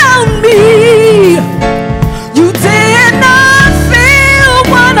he found me. You did not feel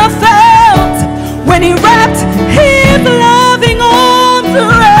what I felt when he wrapped his loving arms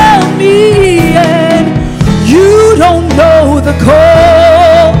around me. And you don't know the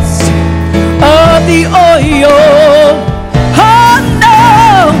cost of the oil. Oh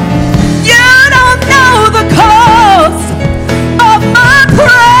no, you don't know the cost of my praise.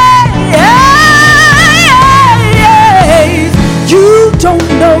 You don't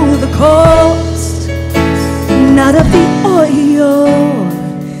know the cost, not of the oil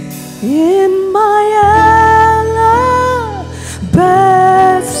in my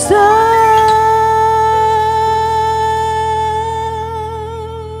alabaster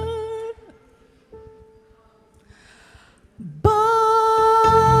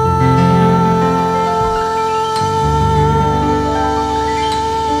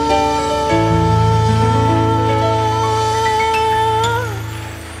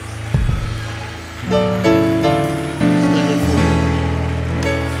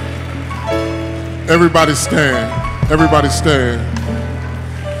Everybody stand. Everybody stand.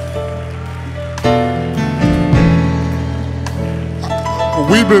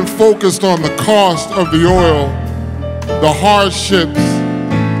 We've been focused on the cost of the oil, the hardships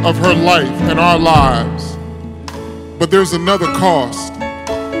of her life and our lives. But there's another cost.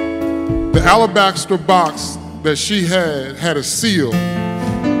 The alabaster box that she had a seal.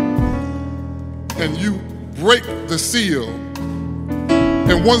 And you break the seal.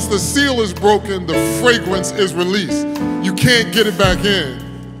 And once the seal is broken, the fragrance is released. You can't get it back in.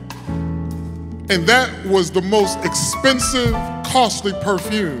 And that was the most expensive, costly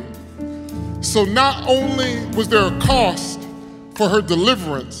perfume. So not only was there a cost for her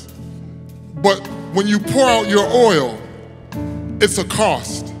deliverance, but when you pour out your oil, it's a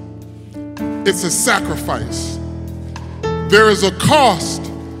cost. It's a sacrifice. There is a cost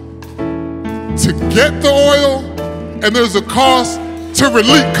to get the oil, and there's a cost to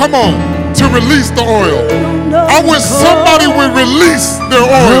release, come on, to release the oil. I wish somebody would release their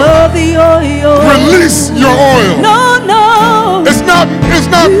oil. Release your oil. No. It's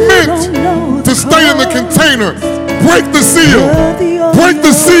not meant to stay in the container. Break the seal. Break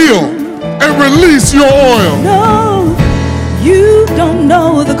the seal and release your oil. No, you don't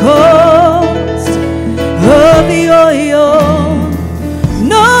know the cost of the oil.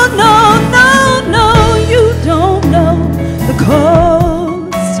 No, you don't know the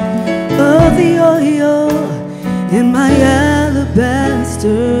cost of the oil in my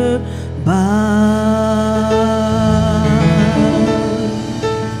alabaster box.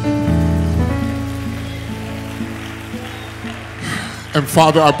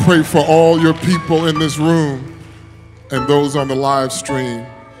 Father, I pray for all your people in this room and those on the live stream,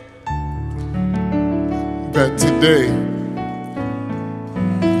 that today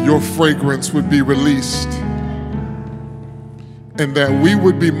your fragrance would be released, and that we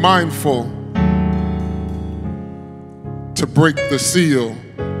would be mindful to break the seal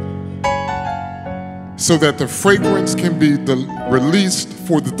so that the fragrance can be released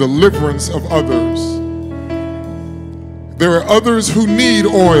for the deliverance of others. There are others who need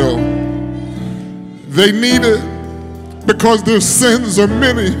oil. They need it because their sins are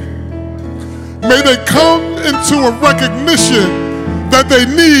many. May they come into a recognition that they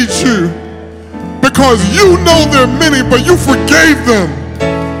need you, because you know they're many, but you forgave them.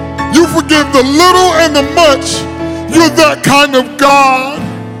 You forgive the little and the much. You're that kind of God.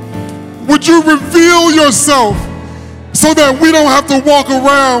 Would you reveal yourself so that we don't have to walk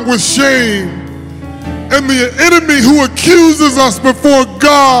around with shame? And the enemy who accuses us before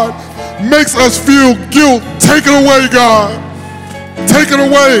God makes us feel guilt. Take it away, God. Take it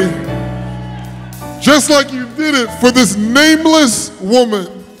away. Just like you did it for this nameless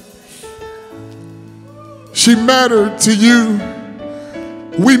woman. She mattered to you.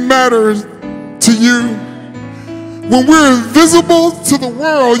 We matter to you. When we're invisible to the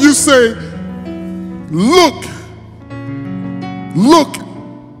world, you say, look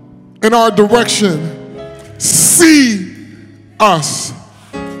in our direction. See us.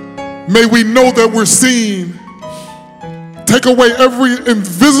 May we know that we're seen. Take away every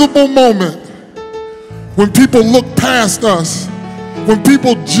invisible moment when people look past us, when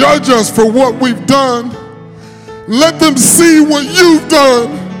people judge us for what we've done. Let them see what you've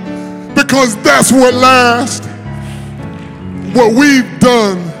done, because that's what lasts. What we've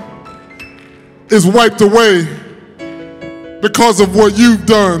done is wiped away because of what you've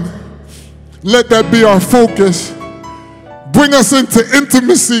done. Let that be our focus. Bring us into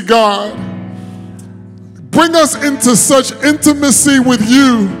intimacy, God. Bring us into such intimacy with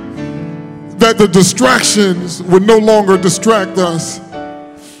you that the distractions would no longer distract us.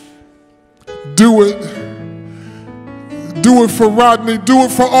 Do it. Do it for Rodney. Do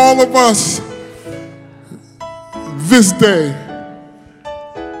it for all of us. This day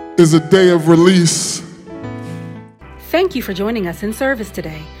is a day of release. Thank you for joining us in service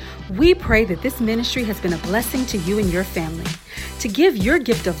today. We pray that this ministry has been a blessing to you and your family. To give your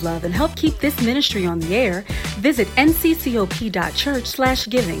gift of love and help keep this ministry on the air, visit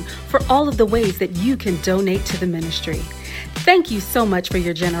nccop.church/giving for all of the ways that you can donate to the ministry. Thank you so much for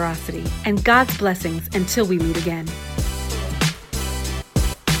your generosity, and God's blessings until we meet again.